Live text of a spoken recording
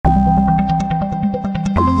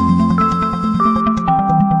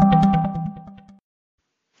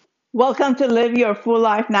Welcome to Live Your Full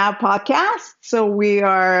Life Now podcast. So, we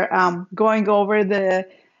are going over the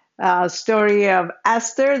story of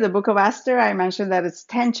Esther, the book of Esther. I mentioned that it's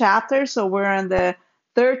 10 chapters. So, we're in the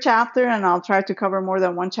third chapter, and I'll try to cover more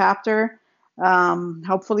than one chapter,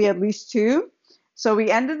 hopefully, at least two. So, we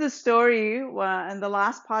ended the story in the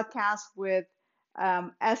last podcast with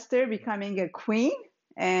Esther becoming a queen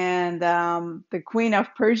and the queen of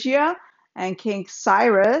Persia. And King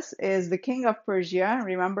Cyrus is the king of Persia.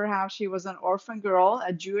 Remember how she was an orphan girl,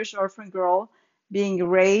 a Jewish orphan girl, being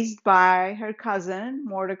raised by her cousin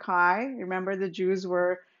Mordecai. Remember, the Jews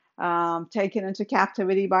were taken into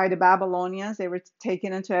captivity by the Babylonians. They were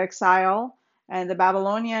taken into exile, and the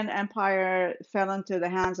Babylonian Empire fell into the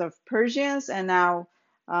hands of Persians. And now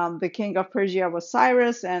the king of Persia was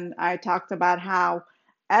Cyrus. And I talked about how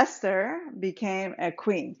Esther became a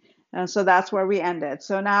queen. And so that's where we ended.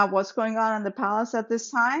 So now what's going on in the palace at this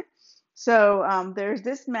time? So there's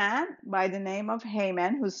this man by the name of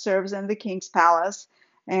Haman who serves in the king's palace,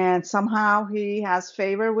 and somehow he has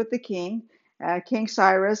favor with the king. King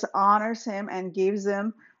Cyrus honors him and gives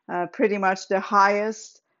him pretty much the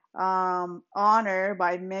highest honor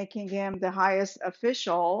by making him the highest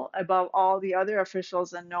official above all the other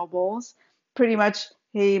officials and nobles. Pretty much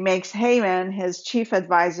he makes Haman his chief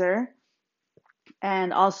advisor,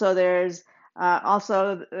 and also there's at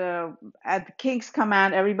the king's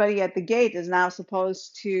command, everybody at the gate is now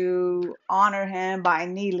supposed to honor him by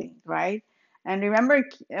kneeling, right? And remember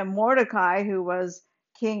Mordecai, who was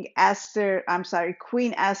Queen Esther's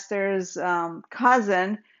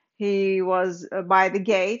cousin. He was by the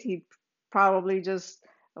gate. He probably just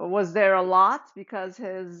was there a lot because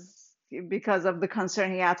of the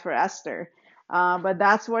concern he had for Esther. But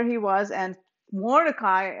that's where he was. And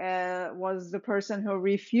Mordecai was the person who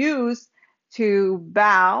refused to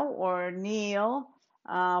bow or kneel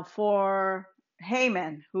for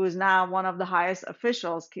Haman, who is now one of the highest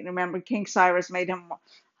officials. Remember, King Cyrus made him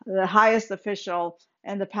the highest official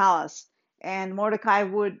in the palace, and Mordecai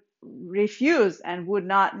would refuse and would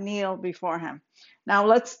not kneel before him. Now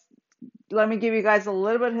let me give you guys a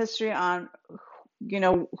little bit of history on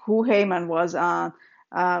who Haman was, a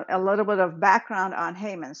little bit of background on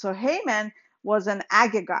Haman. So Haman was an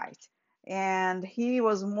Agagite, and he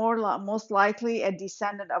was most likely a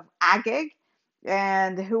descendant of Agag.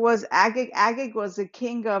 And who was Agag? Agag was the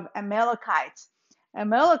king of Amalekites.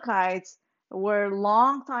 Amalekites were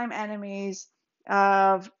longtime enemies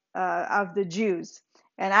of the Jews.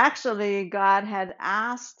 And actually, God had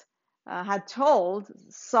told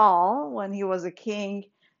Saul when he was a king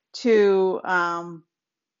to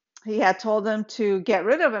he had told them to get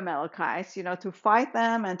rid of Amalekites, to fight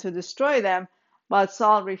them and to destroy them, but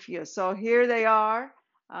Saul refused. So here they are.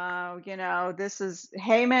 This is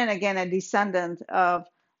Haman, again, a descendant of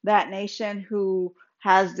that nation who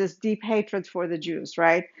has this deep hatred for the Jews,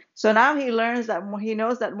 right? So now he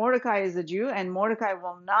knows that Mordecai is a Jew, and Mordecai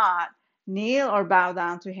will not kneel or bow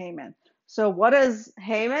down to Haman. So what does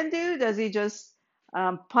Haman do? Does he just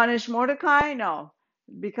punish Mordecai? No,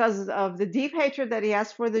 because of the deep hatred that he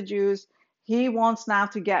has for the Jews, he wants now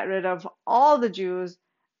to get rid of all the Jews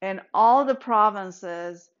in all the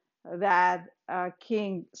provinces that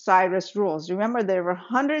King Cyrus rules. Remember, there were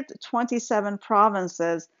 127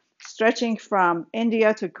 provinces stretching from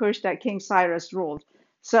India to Kush that King Cyrus ruled.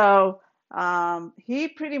 So he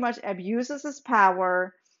pretty much abuses his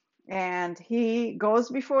power, and he goes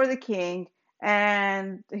before the king,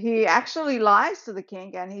 and he actually lies to the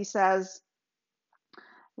king, and he says,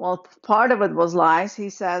 well, part of it was lies. He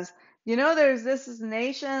says, there's this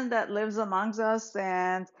nation that lives amongst us,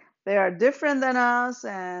 and they are different than us,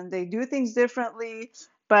 and they do things differently,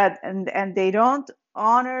 and they don't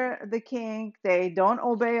honor the king. They don't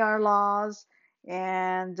obey our laws,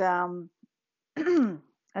 and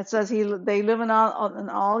it says they live in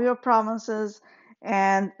all your provinces,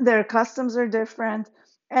 and their customs are different,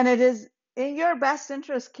 and it is in your best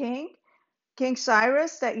interest, King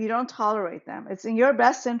Cyrus, that you don't tolerate them. It's in your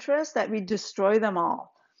best interest that we destroy them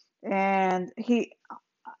all. And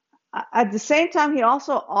at the same time, he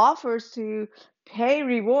also offers to pay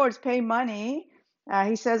money.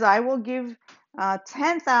 He says, I will give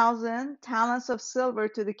 10,000 talents of silver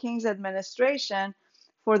to the king's administration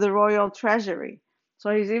for the royal treasury.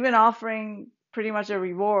 So he's even offering pretty much a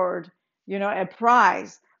reward, a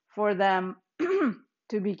prize for them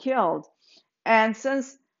to be killed. And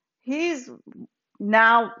since he's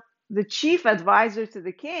now the chief advisor to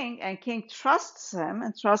the king, and king trusts him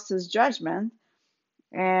and trusts his judgment,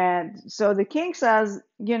 and so the king says,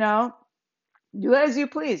 do as you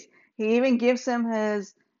please. He even gives him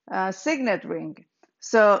his signet ring.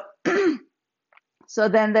 So So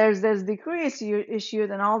then there's this decree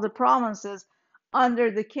issued in all the provinces under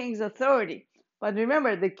the king's authority. But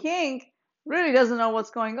remember, the king really doesn't know what's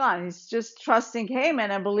going on. He's just trusting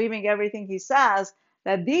Haman and believing everything he says,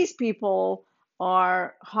 that these people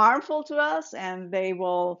are harmful to us and they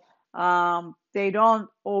don't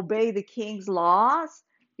obey the king's laws.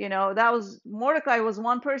 That was Mordecai was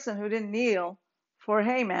one person who didn't kneel for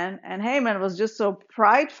Haman, and Haman was just so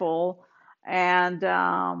prideful and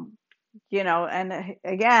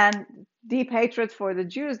again, deep hatred for the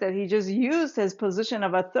Jews, that he just used his position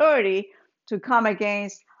of authority to come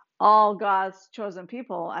against all God's chosen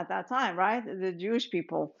people at that time, right? The Jewish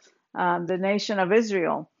people, the nation of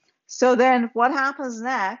Israel. So then what happens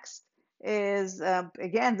next is,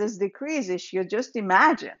 again, this decree is issued. Just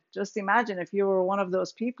imagine if you were one of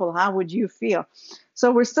those people, how would you feel?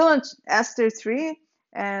 So we're still in Esther 3.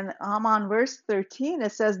 And I'm on verse 13.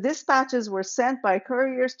 It says, dispatches were sent by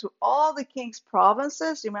couriers to all the king's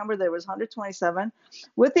provinces. Remember, there was 127,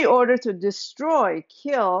 with the order to destroy,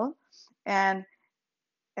 kill, and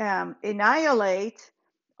annihilate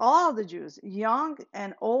all the Jews, young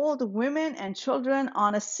and old, women and children,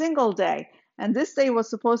 on a single day. And this day was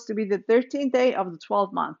supposed to be the 13th day of the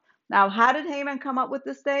 12th month. Now, how did Haman come up with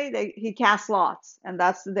this day? He cast lots, and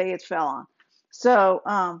that's the day it fell on. So,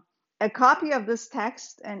 a copy of this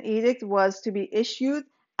text and edict was to be issued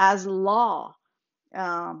as law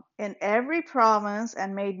in every province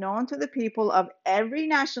and made known to the people of every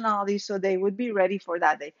nationality, so they would be ready for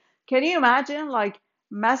that day. Can you imagine, like,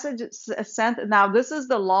 message sent? Now, this is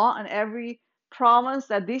the law in every province,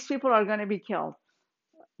 that these people are going to be killed.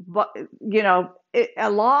 But, a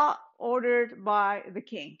law ordered by the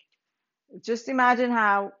king. Just imagine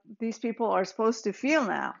how these people are supposed to feel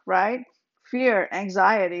now, right? Fear,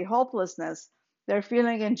 anxiety, hopelessness. They're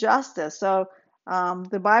feeling injustice. So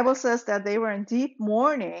the Bible says that they were in deep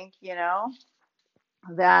mourning,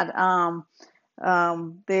 that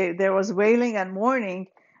there was wailing and mourning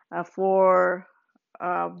for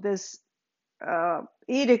this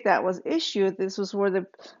edict that was issued. This was where the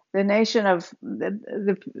nation of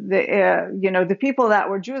the people that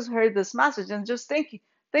were Jews heard this message, and just think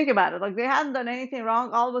about it. Like, they hadn't done anything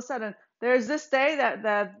wrong. All of a sudden, there's this day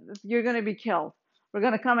that you're going to be killed. We're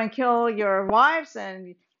going to come and kill your wives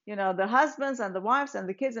and the husbands and the wives and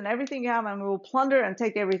the kids and everything you have, and we will plunder and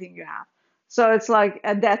take everything you have. So it's like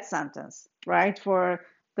a death sentence, right, for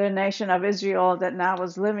the nation of Israel that now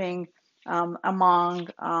was living among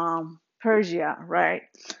Persia, right?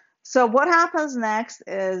 So what happens next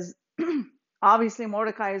is, obviously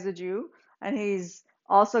Mordecai is a Jew, and he's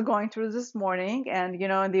also going through this mourning. And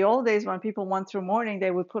in the old days, when people went through mourning,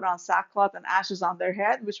 they would put on sackcloth and ashes on their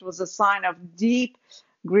head, which was a sign of deep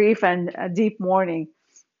grief and deep mourning.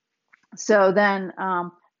 So then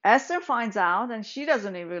Esther finds out, and she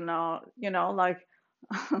doesn't even know, like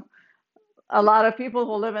a lot of people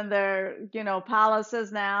who live in their,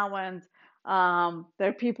 palaces now, and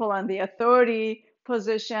they're people in the authority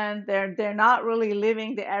position. They're not really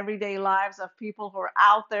living the everyday lives of people who are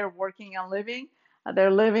out there working and living.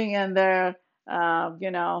 They're living in their,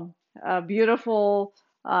 beautiful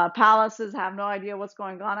palaces, have no idea what's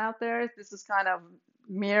going on out there. This is kind of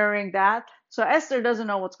mirroring that. So Esther doesn't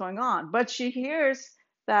know what's going on, but she hears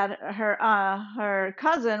that her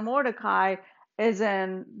cousin Mordecai is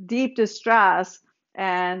in deep distress,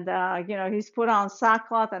 and he's put on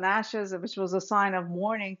sackcloth and ashes, which was a sign of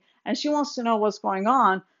mourning, and she wants to know what's going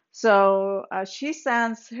on. So she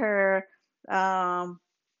sends her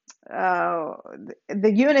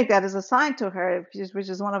the eunuch that is assigned to her, which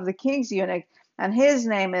is one of the king's eunuch, and his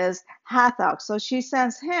name is Hathach. So she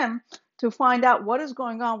sends him to find out what is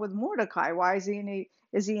going on with Mordecai. Why is he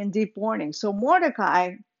in deep mourning? So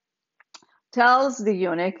Mordecai tells the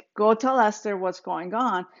eunuch, go tell Esther what's going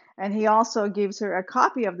on. And he also gives her a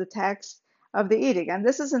copy of the text of the edict. And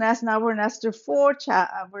this is now we're in Esther 4,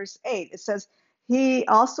 verse 8. It says, he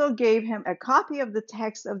also gave him a copy of the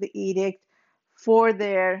text of the edict for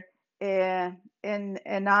their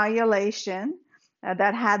annihilation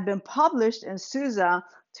that had been published in Susa,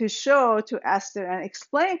 to show to Esther and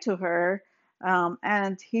explain to her.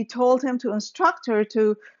 And he told him to instruct her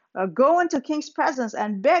to go into king's presence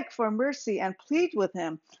and beg for mercy and plead with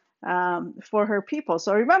him for her people.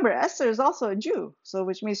 So remember, Esther is also a Jew, so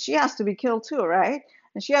which means she has to be killed too, right?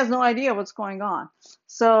 And she has no idea what's going on.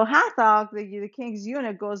 So Hathach, the king's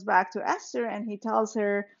eunuch, goes back to Esther, and he tells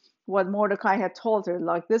her what Mordecai had told her,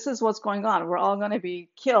 like, this is what's going on. We're all going to be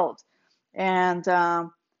killed. And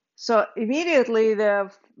so immediately the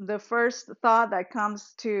first thought that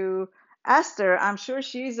comes to Esther, I'm sure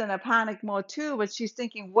she's in a panic mode too, but she's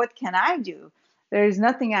thinking, what can I do? There is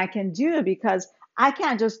nothing I can do, because I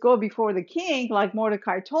can't just go before the king like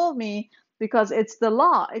Mordecai told me, because it's the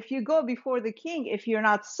law. If you go before the king, if you're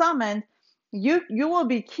not summoned, you will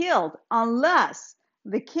be killed unless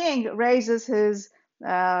the king raises his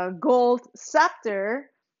gold scepter,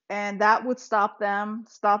 and that would stop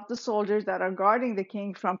the soldiers that are guarding the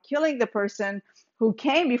king from killing the person who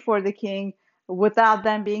came before the king without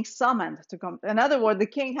them being summoned to come. In other words, the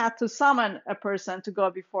king had to summon a person to go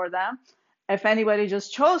before them. If anybody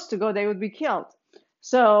just chose to go, they would be killed.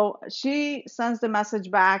 So she sends the message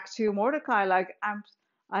back to Mordecai, like,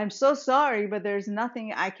 I'm so sorry, but there's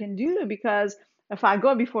nothing I can do, because if I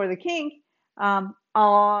go before the king,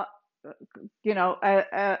 I'll,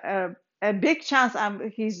 a big chance I'm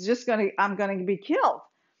gonna be killed.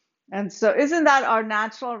 And so, isn't that our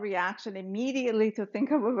natural reaction immediately to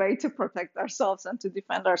think of a way to protect ourselves and to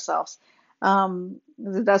defend ourselves?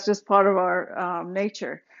 That's just part of our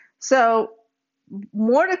nature. So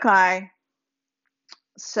Mordecai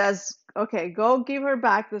says, okay, go give her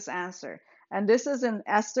back this answer. And this is in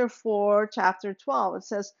Esther 4, chapter 12. It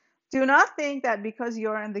says, do not think that because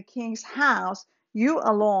you're in the king's house, you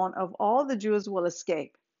alone of all the Jews will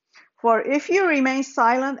escape. For if you remain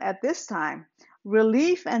silent at this time,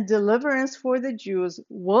 relief and deliverance for the Jews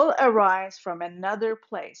will arise from another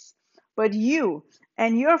place. But you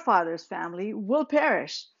and your father's family will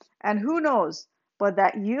perish. And who knows but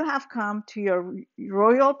that you have come to your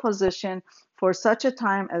royal position for such a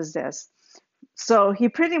time as this. So he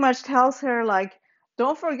pretty much tells her, like,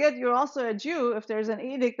 don't forget you're also a Jew. If there's an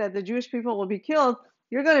edict that the Jewish people will be killed,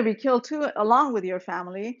 you're going to be killed too, along with your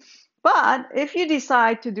family. But if you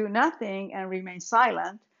decide to do nothing and remain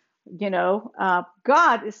silent,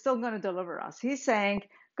 God is still going to deliver us. He's saying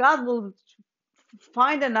God will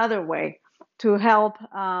find another way to help,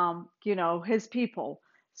 his people.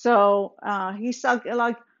 So he's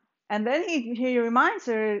like, and then he reminds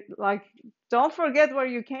her, like, don't forget where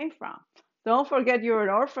you came from. Don't forget you're an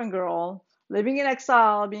orphan girl living in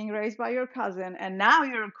exile, being raised by your cousin, and now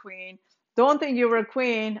you're a queen. Don't think you were a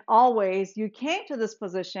queen always. You came to this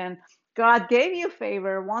position. God gave you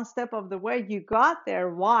favor one step of the way. You got there.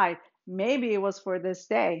 Why? Maybe it was for this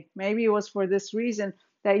day. Maybe it was for this reason,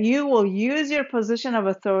 that you will use your position of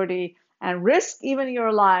authority and risk even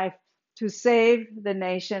your life to save the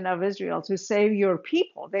nation of Israel, to save your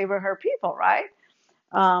people. They were her people, right?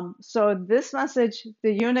 So this message,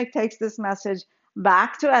 the eunuch takes this message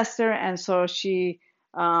back to Esther, and so she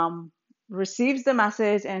receives the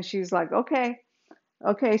message, and she's like, okay,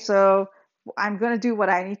 so I'm going to do what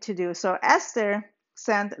I need to do. So Esther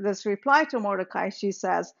sent this reply to Mordecai. She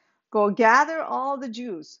says, go gather all the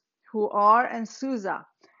Jews who are in Susa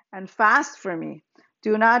and fast for me.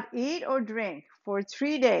 Do not eat or drink for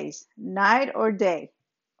 3 days, night or day.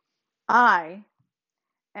 I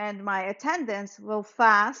and my attendants will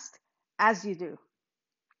fast as you do.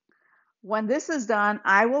 When this is done,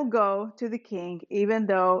 I will go to the king, even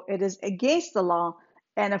though it is against the law,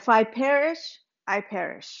 and if I perish, I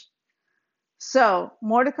perish. So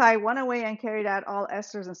Mordecai went away and carried out all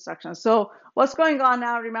Esther's instructions. So what's going on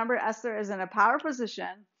now? Remember, Esther is in a power position.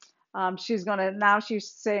 She's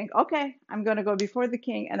saying, okay, I'm going to go before the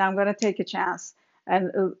king and I'm going to take a chance.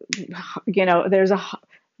 And, there's a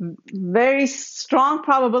very strong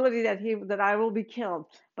probability that I will be killed,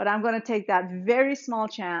 but I'm going to take that very small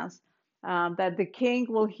chance that the king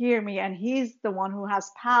will hear me, and he's the one who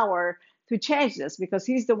has power to change this, because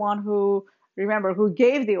he's the one who, remember, who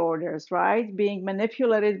gave the orders, right? Being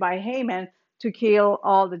manipulated by Haman to kill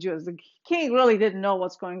all the Jews. The king really didn't know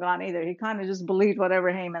what's going on either. He kind of just believed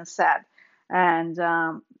whatever Haman said. And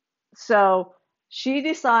so she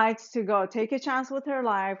decides to go take a chance with her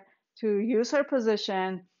life, to use her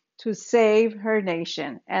position to save her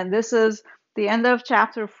nation. And this is the end of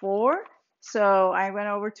chapter 4. So I went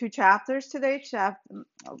over 2 chapters today,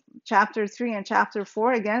 chapter 3 and chapter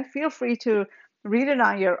 4. Again, feel free to read it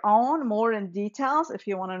on your own, more in details. If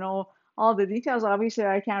you want to know all the details, obviously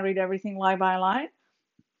I can't read everything line by line,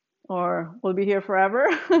 or we'll be here forever.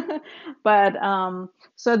 But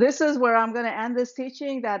so this is where I'm going to end this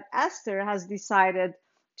teaching, that Esther has decided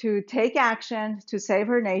to take action to save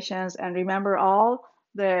her nations. And remember, all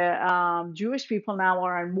the Jewish people now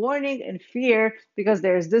are in mourning and fear, because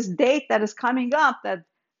there's this date that is coming up, that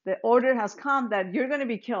the order has come that you're going to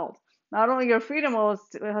be killed. Not only your freedom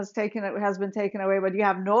has been taken away, but you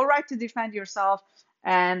have no right to defend yourself.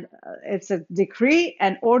 And it's a decree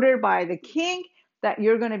and order by the king that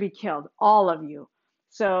you're going to be killed, all of you.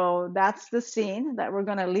 So that's the scene that we're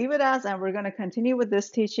going to leave it as, and we're going to continue with this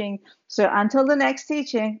teaching. So until the next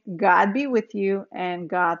teaching, God be with you and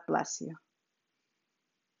God bless you.